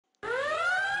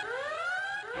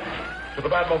to the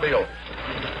Batmobile.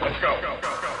 Let's go.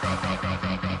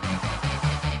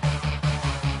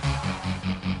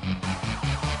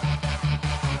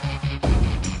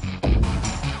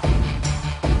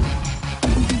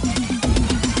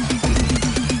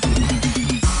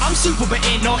 I'm super but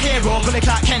ain't no hero, but like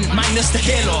Clark Kent minus the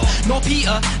halo. No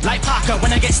Peter, like Parker,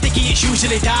 when I get sticky it's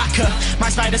usually darker. My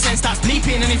spider sense starts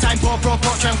bleeping anytime for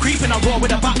I'm creeping. I roll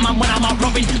with a Batman when I'm out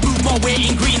robbing. Move more weight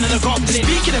in green than a goblin.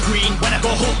 Speaking of green, when I go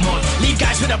Hulk mode, leave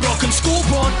guys with a broken school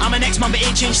bone. I'm an X-Man but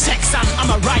ain't changed sex, and I'm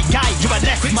a right guy, you're a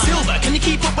left man. Silver, can you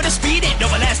keep up with the speed? Ain't no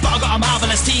less, but I got a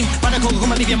marvelous team. Radical,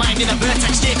 come and leave your mind in a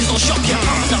vertex state, cause I'll shock you.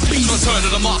 I'm the beast. Return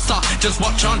of the master, just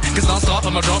watch on, cause I'll start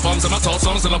on my drop bombs and my told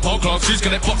songs and I poke clogs. She's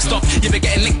gonna get boxed up, you be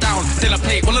getting licked down. Still I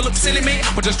play, well I look silly mate,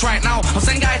 but just try it now. I'll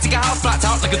send guys to get house flat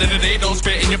out like I did a day. Don't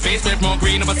spit in your face, bit more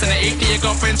green. If I send an 8 to your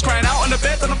girlfriend's crying out on the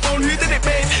bed on the phone, who did it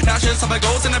babe? Now just have a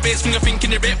goes in the bits when you're thinking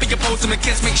you're it, but you're posting a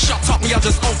kiss. Make shut up me, I'll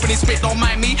just open his spit, don't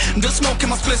mind me. I'm just smoking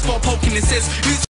my spliff for poking his sis.